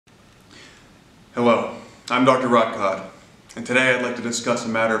Hello, I'm Dr. Rotcod, and today I'd like to discuss a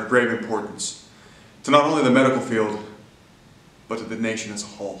matter of grave importance to not only the medical field, but to the nation as a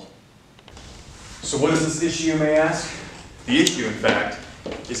whole. So what is this issue, you may ask? The issue, in fact,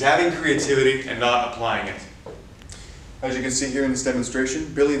 is having creativity and not applying it. As you can see here in this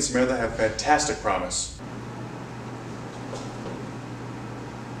demonstration, Billy and Samantha have fantastic promise.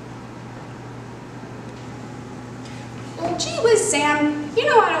 Well, gee whiz, Sam. You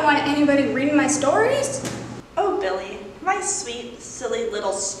know I don't want anybody reading my stories. Oh, Billy, my sweet, silly,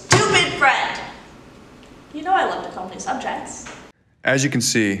 little, stupid friend. You know I love to call new subjects. As you can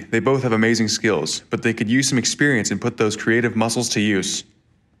see, they both have amazing skills, but they could use some experience and put those creative muscles to use.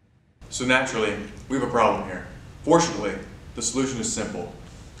 So naturally, we have a problem here. Fortunately, the solution is simple.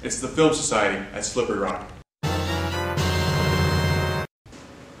 It's the Film Society at Slippery Rock.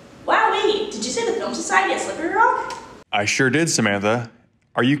 Wowee, did you say the Film Society at Slippery Rock? I sure did, Samantha.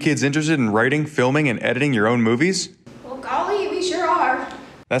 Are you kids interested in writing, filming, and editing your own movies? Well, golly, we sure are.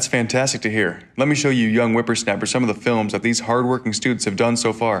 That's fantastic to hear. Let me show you young whippersnappers some of the films that these hardworking students have done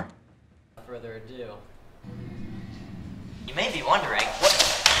so far. Without further ado, you may be wondering what.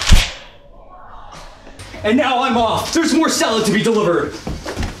 And now I'm off. There's more salad to be delivered.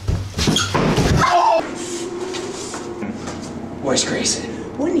 Oh! Where's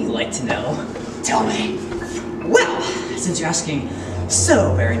Grayson? Wouldn't you like to know? Tell me. Well, since you're asking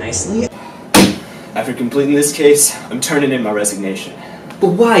so very nicely. After completing this case, I'm turning in my resignation.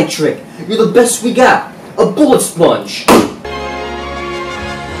 But why, Trick? You're the best we got. A bullet sponge.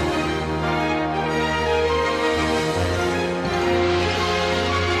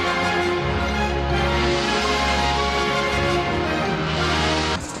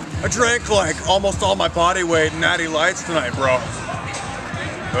 I drank like almost all my body weight in Natty Lights tonight, bro.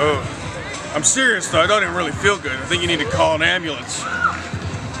 Oh, I'm serious though, I don't even really feel good. I think you need to call an ambulance.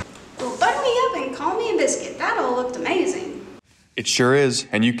 Well, button me up and call me a biscuit. That all looked amazing. It sure is,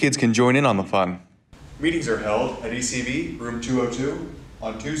 and you kids can join in on the fun. Meetings are held at ECV, room 202,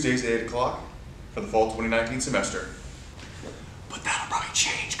 on Tuesdays at 8 o'clock for the fall 2019 semester. But that'll probably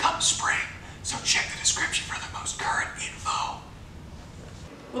change come spring, so check the description for the most current info.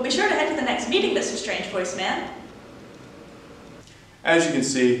 We'll be sure to head to the next meeting, Mr. Strange Voice Man. As you can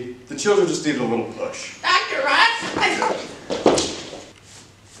see, the children just needed a little push. Dr. Ross!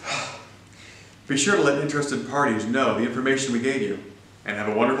 Be sure to let interested parties know the information we gave you, and have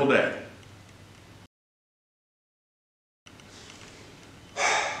a wonderful day.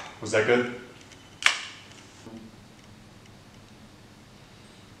 Was that good?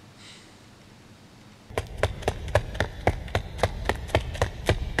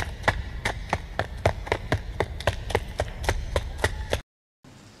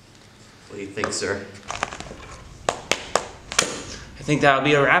 What do you think, sir? I think that'll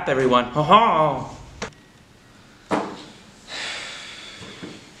be a wrap, everyone. Ha ha!